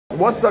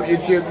What's up,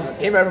 YouTube?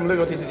 Came out from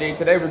Legal TCG.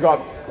 Today we got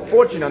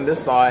Fortune on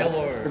this side.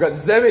 Hello. We got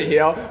Zemi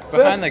here.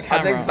 Behind the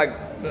camera. I think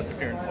like First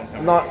appearance on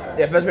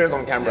camera. first appearance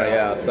on camera.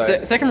 Yeah.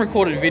 So Second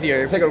recorded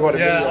video. second recorded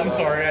video. I'm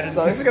sorry. I just...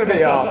 So this is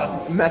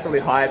gonna be massively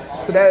hype.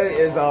 Today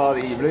is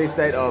the release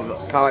date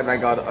of Twilight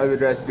Vanguard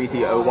Overdress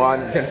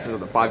BT01 Genesis of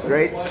the 5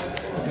 Greats.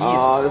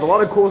 There's a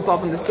lot of cool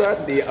stuff in this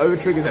set. The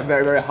Overtriggers are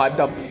very hyped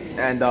up,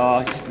 and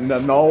the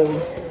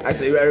Knolls.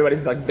 Actually,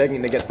 everybody's like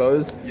begging to get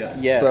those. Yeah.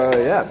 Yes. So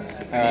yeah.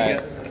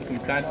 Alright. Some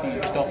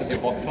fancy stuff with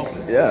your box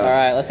toppers. Yeah.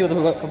 Alright, let's see what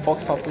we've got for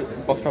box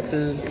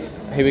toppers.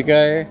 Here we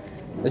go.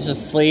 This is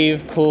just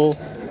sleeve, cool.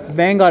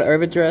 Vanguard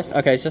Overdress.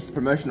 Okay, it's just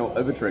Promotional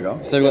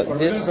Overtrigger. so we got We're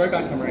this. gonna go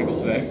back camera angle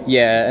today.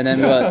 Yeah, and then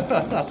we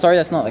got sorry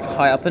that's not like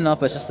high up enough,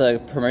 but it's just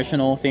a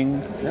promotional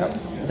thing. Yep.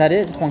 Is that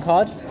it? Just one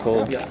card?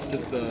 Cool. Yeah,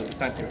 just the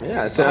fancy.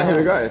 Yeah, so here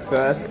we go.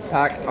 First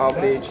pack of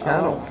the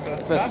channel.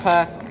 First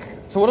pack.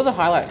 So what are the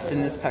highlights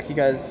in this pack you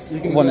guys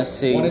want to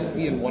see? One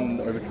SP and one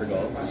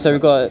Overtrigger. So we've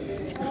got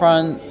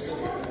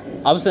fronts.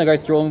 I'm just gonna go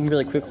through them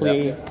really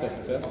quickly.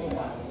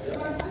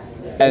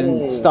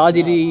 And Star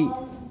Deity,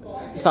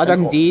 Star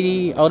Dragon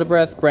Deity, Elder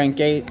Breath, Brand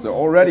Gate. So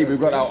already we've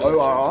got our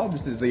ORR.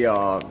 This is the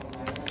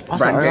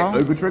Brand ORR?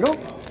 Gate Overtrigger.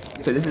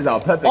 So this is our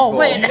perfect. Oh, for-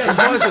 wait.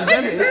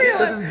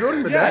 This is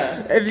building the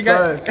deck. If you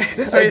So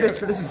guys-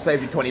 this has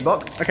saved you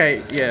 $20.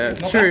 Okay, yeah,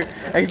 true.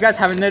 If you guys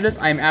haven't noticed,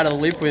 I'm out of the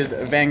loop with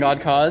Vanguard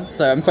cards,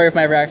 so I'm sorry if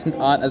my reactions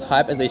aren't as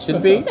hype as they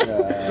should be.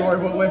 Sorry,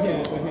 we're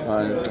here.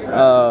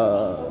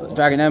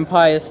 Dragon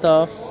Empire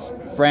stuff,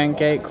 Brand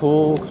Gate,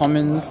 cool,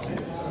 commons.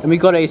 And we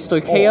got a Oh, I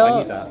Stoichea,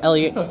 need that.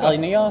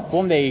 Elinea.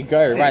 Boom, there you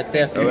go, right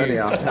there for Oh, you.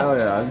 yeah. Hell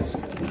yeah.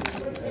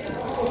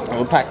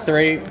 We'll pack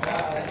 3.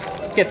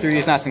 Get through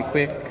these nice and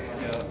quick.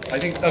 I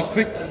think a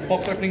quick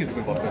box opening is a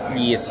good box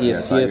opening. Yes.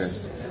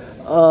 Yes.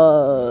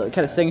 Kind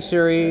of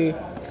Sanctuary,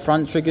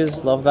 front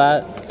triggers, love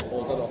that.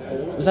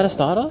 Was that a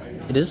starter?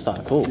 It is a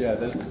starter, cool. Yeah,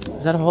 there's...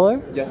 Is that a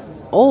holo? Yes.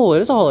 Oh,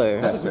 it is a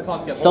holo. That's a good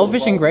card to get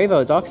Selfish all as well.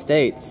 Engraver, Dark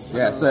States.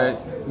 Yeah, so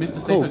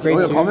Mr. Cool, Safe great all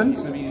your two.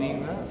 comments,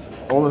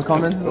 all those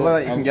comments, you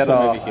can get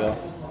Over here.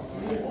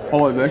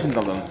 holo versions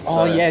of them.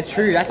 Oh yeah,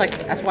 true.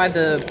 That's why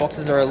the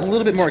boxes are a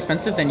little bit more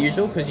expensive than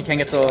usual because you can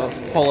get the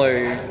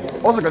holo.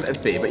 Also got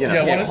SP, but you know.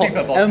 Yeah, one SP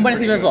per box. And one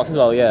SP per box as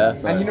well. Yeah.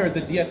 And you know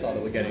the DSR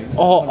that we're getting.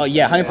 Oh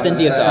yeah, 100%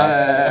 DSR.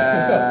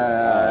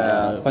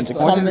 Bunch of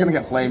Fortune's gonna commons.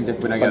 get flamed if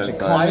we don't Bunch get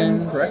of it.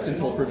 commons. I'm correct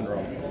until proven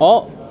wrong.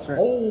 Oh,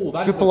 Oh,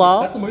 that's Triple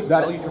R? That's the most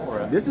value triple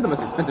R. This is the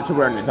most expensive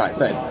triple in the entire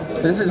set.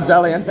 So this is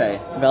Valiente.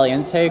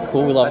 Valiente,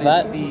 cool. We love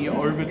that. The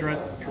overdress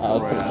triple I'll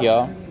put it R.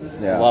 here.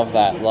 Yeah. Love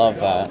that.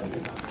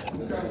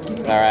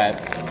 All right,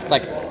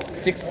 like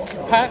 6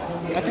 pack.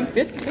 I think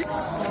 5th,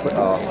 6th. But,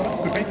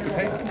 Good pace, good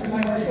pace.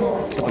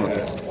 put them like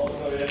this.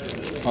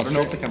 I don't know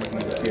if the camera can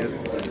see it.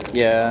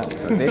 Yeah.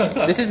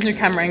 This is a new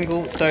camera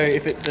angle, so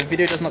if the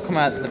video does not come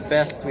out the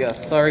best, we are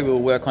sorry. We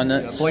will work on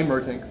it. Blame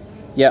Rotanks.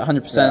 Yeah,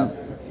 100%.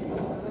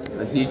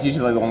 He's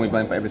usually the one we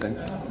blame for everything.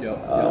 Yeah.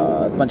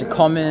 A bunch of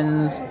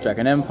commons,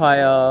 Dragon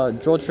Empire,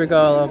 Draw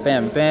Trigger,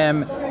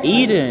 Bam,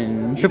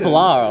 Eden, Triple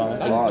R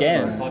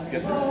again. Hard to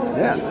get to.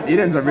 Yeah,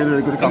 Eden's a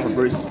really good card for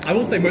Bruce. I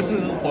will say most of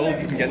the foils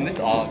you can get in this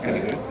are kind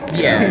of good.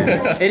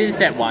 Yeah, it is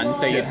set 1,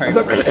 so you'd hope.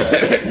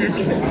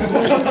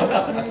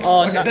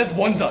 Oh Okay, no! that's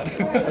one done.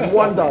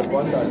 One done,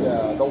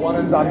 yeah. The one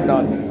and done.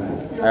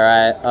 All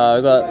right,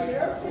 we got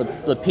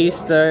the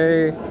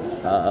Pisto.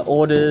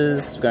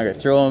 Orders, we're gonna go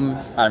through them.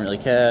 I don't really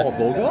care. Oh,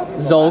 Volga?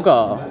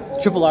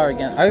 Zolga, Triple R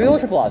again. Are we all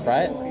Triple R's,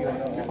 right?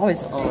 Oh,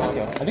 it's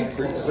I think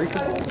three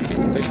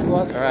Triple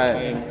R's. All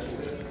right.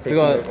 We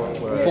got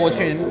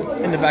Fortune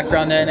in the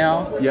background there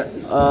now. Yes.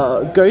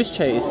 Ghost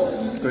Chase.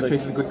 Ghost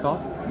Chase is a good card.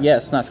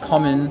 Yes, nice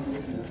common.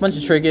 Bunch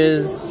of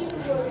triggers.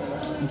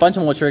 Bunch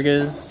of more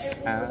triggers.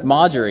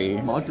 Marjorie.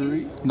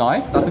 Marjorie.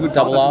 Nice. That's a good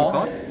Double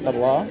card. R.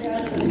 Double R.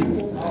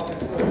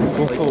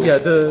 Cool. Yeah,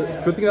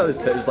 the good thing about this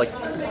set is like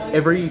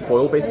every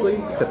foil basically,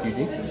 except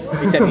Eugene.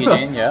 Except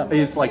Eugene, yeah.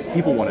 Is like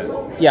people want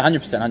it. Yeah,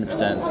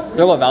 100%.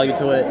 They all got value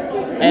to it.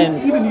 And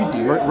Even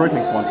Eugene,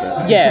 Rotanks wants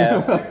it.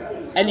 yeah.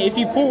 And if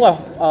you pull off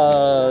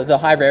the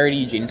high rarity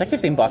Eugene, it's like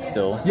 $15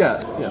 still. Yeah.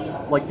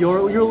 Like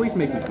you're at least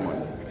making some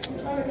money.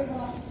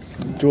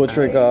 Draw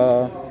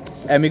Trigger.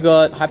 And we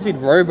got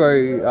Hyperspeed Robo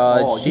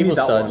you Shiva need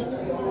that Stud.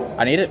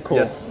 I need it? Cool.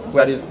 Yes,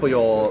 that is for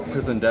your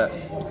prison debt.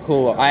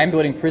 Cool. I am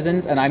building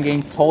prisons and I'm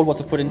getting told what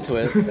to put into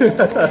it.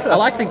 I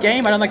like the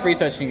game, I don't like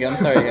researching it. I'm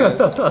sorry, guys.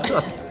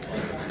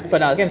 But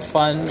no, the game's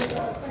fun.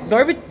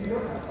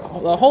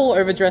 The whole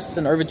overdress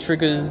and over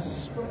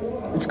triggers.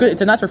 It's good.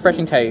 It's a nice,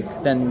 refreshing take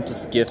than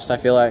just gifts. I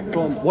feel like.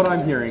 From what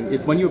I'm hearing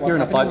is when you appear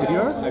in a fight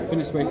video, I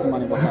finished wasting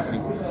money. What's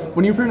happening?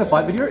 when you appear in a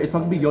fight video, it's not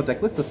gonna be your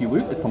deck list. If you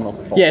lose, it's someone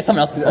else's fault. Yeah, it's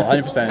someone else's fault.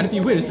 100%. And if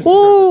you win, it's just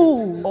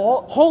Ooh!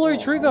 Oh. Holo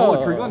Trigger.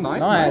 Holo Trigger,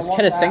 nice.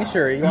 Keta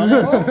Sanctuary. You want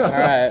it? All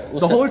right.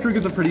 the holo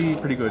triggers are pretty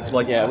good.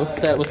 Like Yeah. What's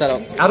that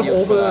up? out of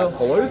deals all for the that?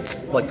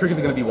 holos, like triggers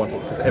are gonna be one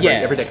shot because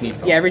every deck needs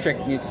them. Yeah, every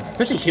trick needs,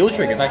 especially heal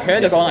triggers. I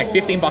heard they're going like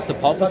 $15 a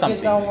pop or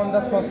something. One,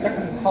 that's my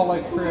second hollow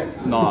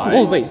crit. Nice.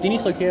 Oh wait, do you need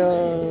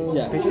Slokia?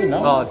 Yeah. Picture?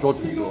 No. George.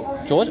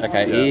 George?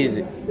 Okay, Yeah.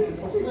 easy.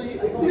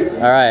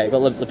 Alright,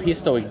 got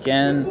Lepisto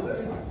again.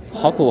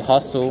 Huckle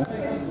Hustle.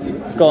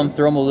 Going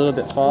through them a little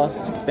bit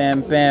fast.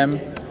 Bam, bam.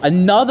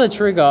 Another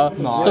trigger.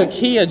 Nice.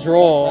 Stokia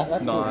draw.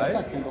 Nice.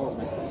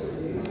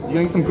 You're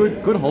getting some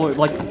good holo,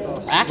 like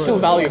Actual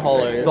value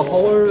holos. the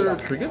holo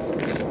triggers.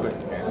 Good.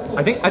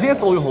 I think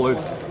that's all your holos,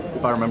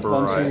 if I remember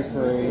 1, right. 2,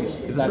 3. Is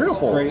it That's 3 or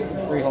 4?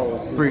 Three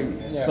holes. 3.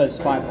 Yeah. But it's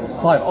 5 holes.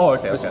 5. Oh,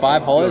 okay. There's okay.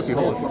 5 holos. Yeah,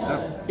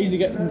 Cool. Easy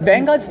get.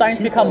 Vanguard's starting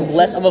to become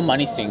less of a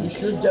money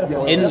sink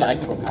in like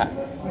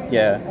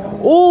yeah.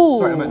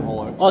 Sorry, I meant Ooh.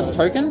 holo. Oh, it's a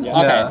token? Yeah.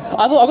 Okay. Yeah.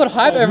 I thought I got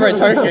hyped over a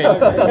token.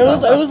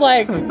 it was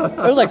like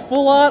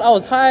full art. I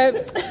was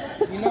hyped.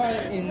 You know,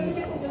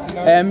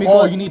 And we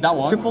Oh, got you need that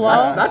one. Triple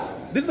R.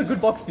 This is a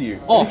good box for you.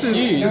 Oh, this is,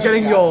 huge. You're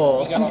getting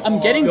your. I'm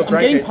getting your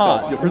brand gate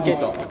parts. Stuff, your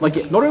prism stuff.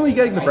 Like, not only are you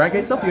getting the brand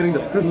gate stuff, you're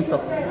getting the prism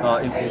stuff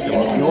in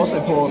full. You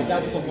also pulled 2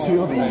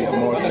 of the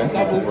more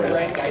expensive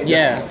Cobras.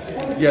 Yeah.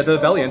 Yeah, the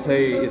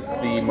Valiente is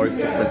the most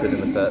expensive in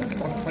the set.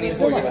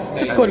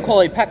 It's a good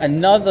quality pack.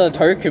 Another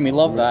token. We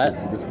love that.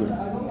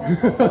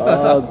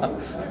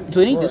 Do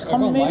we need this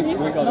common maybe?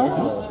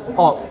 No?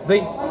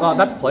 Oh,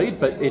 that's played,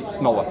 but it's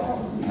not worth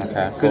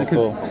it. Okay,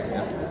 cool.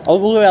 Oh,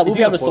 we'll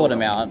be able to sort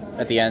them out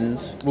at the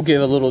end. We'll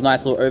give a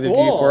nice little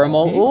overview for them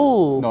all.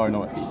 Ooh,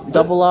 No.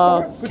 double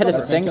R,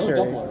 Kedis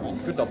Sanctuary.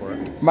 Good double,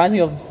 right? Reminds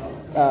me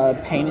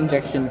of Pain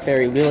Injection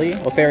Fairy Lily,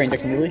 or Fairy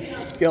Injection Lily.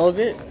 You all of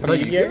it? From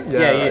Yu-Gi-Oh?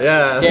 Yeah.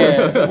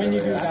 Yeah. when you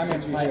do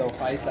damage, you heal.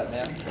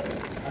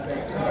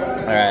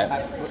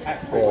 Alright.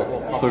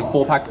 So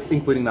 4 packs,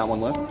 including that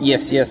one left.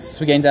 Yes.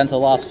 We're getting down to the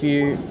last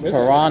few.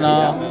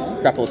 Piranha,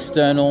 Grapple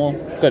External.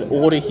 Got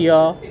Order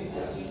here.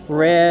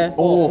 Rare.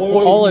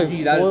 Holo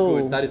PG, that is foil.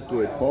 good. That is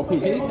good. 4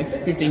 PG, it's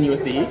 15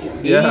 USD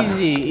each. Yeah.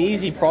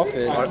 Easy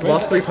profits. Alright,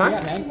 last 3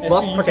 packs.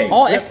 Okay.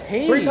 Oh, there's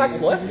SP. 3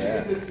 packs left.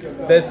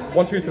 There's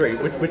 1, 2, 3.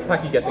 Which pack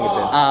are you guessing it's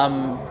in?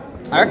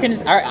 I reckon.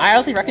 I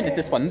honestly reckon it's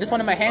this one. This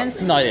one in my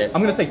hands. Not it. I'm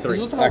gonna say You 3.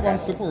 also have 1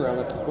 triple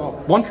relic as well.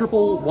 1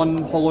 triple, 1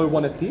 holo,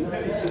 1 SP.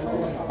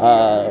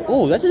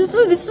 Oh, this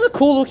is a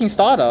cool looking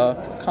starter.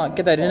 Can't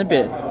get that in a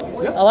bit.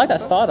 I like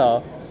that starter.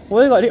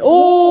 What do we got here?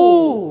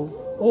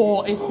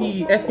 Oh,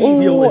 SP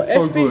heal is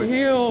so SP good.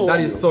 heal. That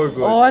is so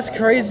good. Oh, that's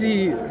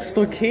crazy.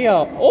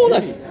 Stokia. Oh,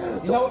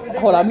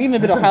 hold on. I'm giving a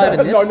bit of highlight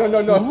in this.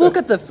 No. Look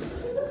at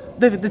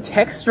the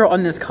texture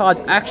on this card's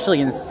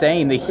actually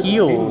insane. The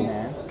heel.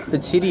 The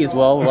titty as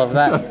well, love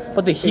that.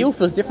 But the heel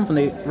feels different from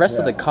the rest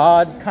of the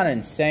card. It's kind of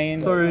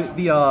insane. So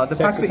the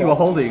pack that you were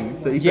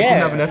holding, that you said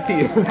Yeah. didn't have an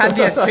FT. Had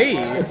the SP.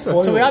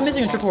 So we are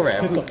missing a triple rare.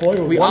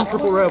 We 1 are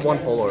triple rare, 1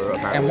 holo,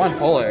 apparently. and 1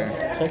 holo.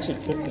 Texture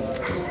tits in it.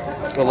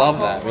 We love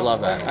that.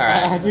 All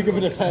right. How'd you give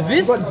it a test?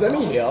 This But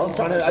Zemi here, I'm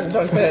trying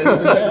to say,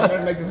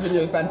 make this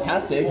video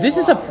fantastic. this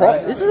is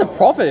a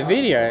profit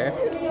video.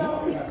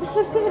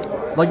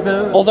 Like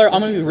the... Although I'm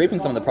gonna be reaping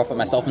some of the profit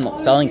myself and not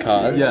selling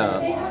cards.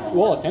 Yeah.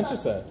 Whoa, attention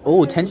set.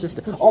 Oh, Tension.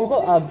 Oh, we've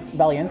got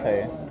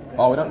Valiente.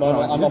 Oh, we don't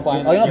No, I'm not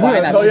buying Oh, you're not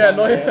buying that? Not yet.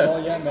 Oh,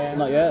 yeah, man.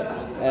 Not yet.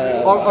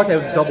 Oh, okay, it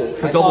was double.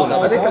 It's a double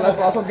now. I think the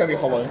last one's gonna be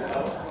hollow.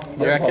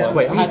 You reckon?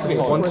 Wait, It has to be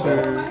holo. 1, 2, It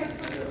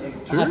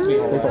has to be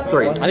holo.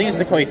 3. I think it's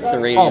probably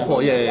 3. Oh,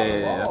 4.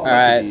 Yeah.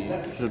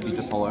 Alright. Should be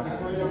just holo.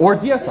 Or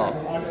DSR.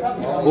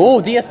 Oh,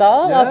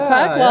 DSR. Last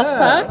pack.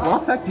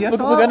 Last pack DSR. We're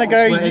gonna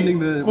go. We're ending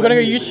the... We're gonna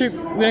go YouTube.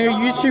 We're gonna go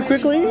YouTube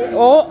quickly.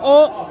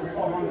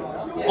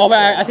 Oh, wait,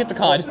 I skipped the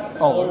card.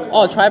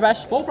 Oh,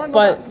 Tribash.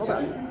 But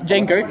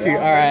Jane Goku.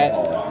 All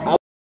right.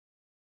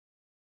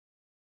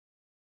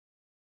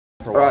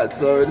 Alright,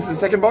 so this is the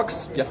second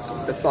box. Yes.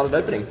 Let's get started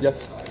opening.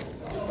 Yes.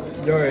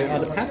 Yo, are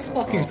the packs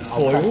fucking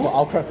foil?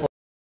 I'll crack for.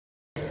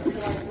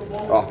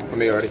 Oh, for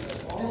me already.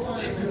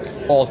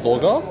 Oh,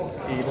 Zorga.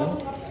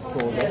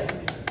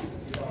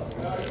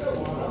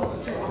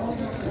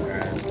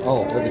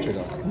 Oh, let me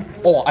trigger.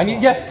 Oh, I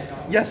need...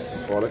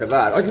 Yes. Oh, look at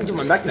that. I can do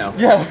my Mac now.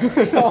 Yeah.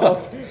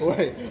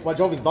 Wait, my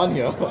job is done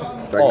here.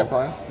 Oh, Dragon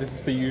Empire. this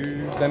is for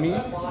you, Demi.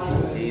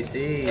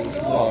 Easy.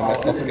 Oh, my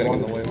stuff's getting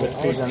in the way.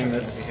 Speedrunning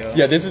this.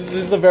 Yeah, this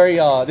is a very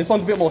this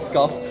one's a bit more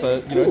scuffed,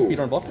 but you know, Ooh.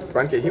 speedrun box.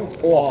 Blanket heal.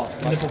 Oh,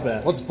 nipple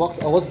bear. What's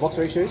box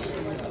ratios?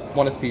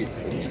 1 SP.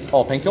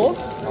 Oh, painkiller?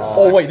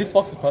 Oh wait, this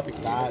box is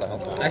perfect.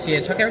 Actually,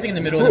 yeah, chuck everything in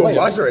the middle. Oh,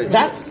 luxury.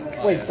 That's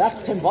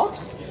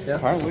 $10. Yeah,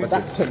 apparently.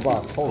 That's $10.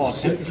 Holy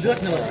shit. Would you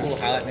like another cool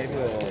highlight, maybe,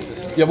 or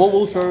just? Yeah,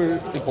 we'll show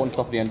important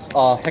stuff at the end.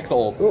 Hexa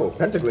Orb. Ooh,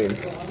 Pentagleam.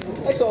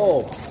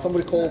 XO.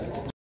 Somebody called.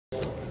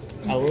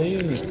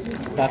 Aline.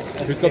 That's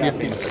SP. Who's got the I SP?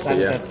 think. That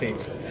Yeah. is SP.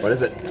 What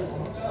is it?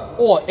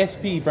 Oh,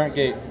 SP Brant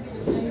Gate.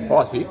 Oh,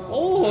 SP.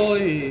 Oh,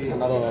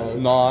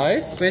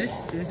 Nice. wait, is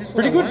this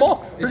Pretty good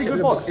box. Pretty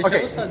good box.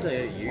 Okay. Is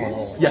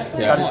Yes,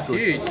 that is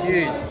good.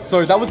 Huge.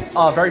 So that was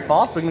very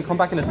fast. We're gonna come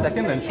back in a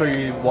second and show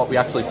you what we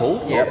actually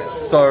pulled. Yep.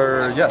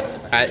 So yeah.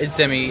 Alright, it's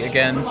Demi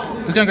again.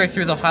 We're gonna go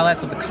through the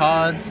highlights of the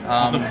cards.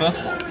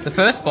 The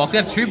first box. We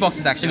have 2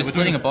 boxes actually. We're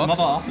splitting a box.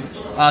 So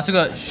we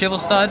got Shivel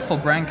Stud for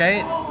Brand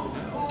Gate.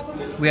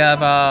 We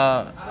have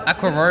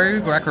Aqua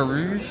Rogue or Aqua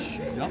Rouge.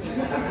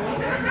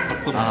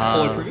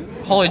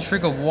 Holo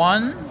Trigger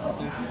 1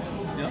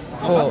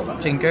 for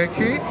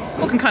Jingoku.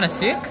 Looking kind of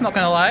sick. Not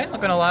gonna lie.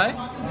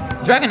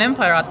 Dragon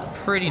Empire art's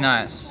pretty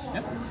nice.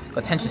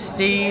 Got Tension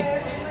Steed,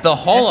 the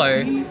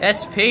Holo,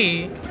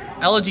 SP,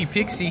 Allergy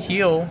Pixie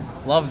Heal,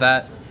 love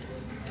that.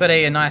 Got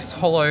a nice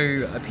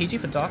Holo PG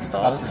for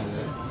Darkstar.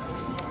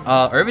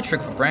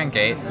 Overtrick for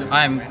Brandgate.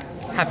 I'm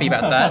happy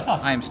about that.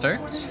 I am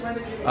stoked.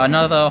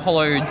 Another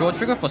Holo Draw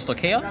Trigger for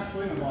Stokia.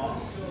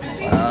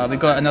 We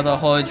got another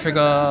Holo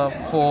Trigger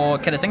for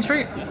Kedasing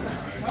Street.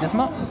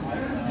 Disma.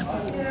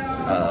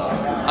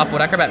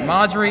 Upward Acrobat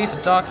Marjorie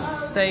for Dark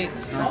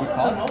States.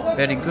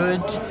 Very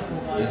good.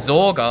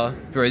 Zorga.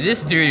 Bro,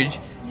 this dude...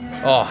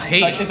 Oh,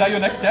 he... Is that your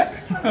next deck?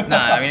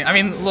 Nah, I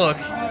mean, look.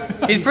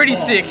 He's pretty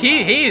sick.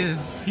 He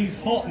is... He's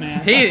hot,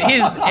 man. He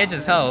is edge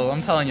as hell,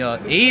 I'm telling you.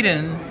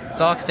 Eden,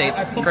 Dark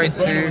States, grade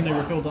 2. When they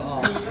refilled it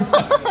up.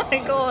 Oh my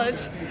god.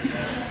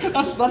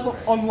 That's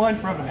online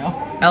forever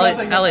now.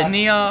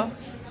 Alenia,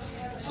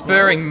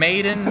 Spurring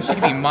Maiden. She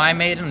could be my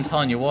maiden, I'm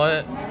telling you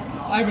what.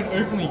 I'm an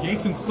openly gay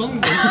since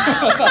Sunday.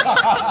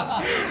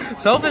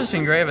 Selfish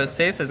Engraver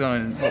says there's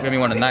going to be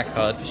one in that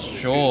card for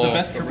sure. The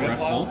best triple red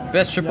pool.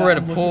 Best triple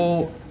red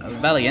pool,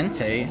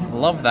 Valiente.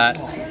 Love that.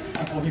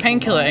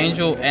 Painkiller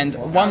Angel, and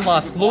one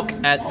last look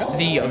at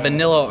the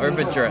vanilla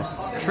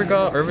overdress.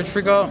 Over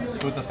trigger.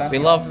 We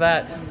love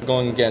that.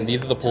 Going again,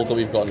 these are the pulls that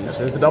we've gotten.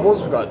 So for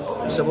doubles, we've got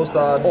Shovel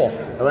Star,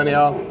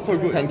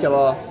 Alenia,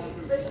 Painkiller.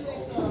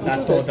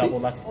 That's not a double,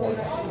 that's a foil.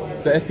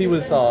 The SP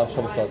was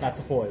Shovel Star. That's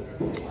a foil.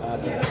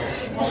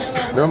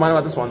 Never mind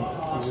about this one.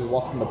 He's just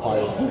lost in the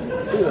pile.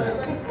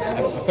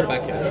 I put it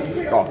back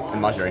here. Oh,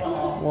 and Marjorie.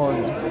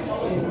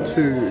 1,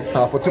 2.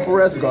 For triple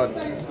res, we've got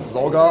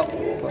Zolga.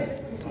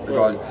 We've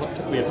got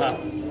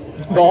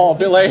Oh, a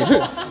bit late. I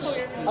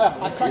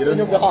cracked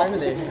the behind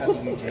me.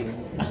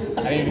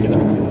 I didn't even get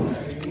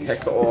that.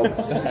 Hector Orb,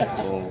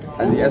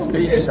 and the SP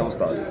Shovel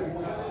Star.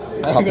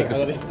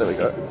 There we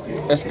go.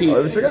 SP.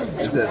 Overtrigger?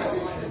 It's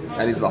this.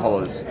 And these are the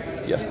hollows.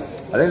 Yes.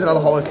 I think there's another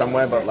hollow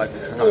somewhere, but like, I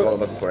can't bother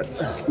looking for it.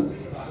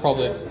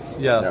 Probably.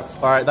 Yeah. Yeah.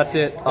 Alright, that's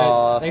it.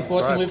 Thanks for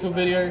watching the Loop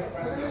video.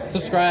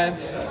 Subscribe.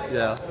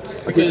 Yeah.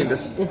 Okay,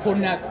 Because we're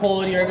putting out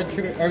quality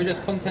overdress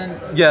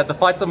content. Yeah, the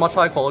fights are much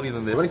higher quality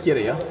than You want this. a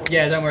Kira, yeah?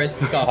 Yeah, don't worry, it's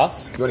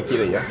scuffed. You want a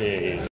Kira, yeah? Yeah.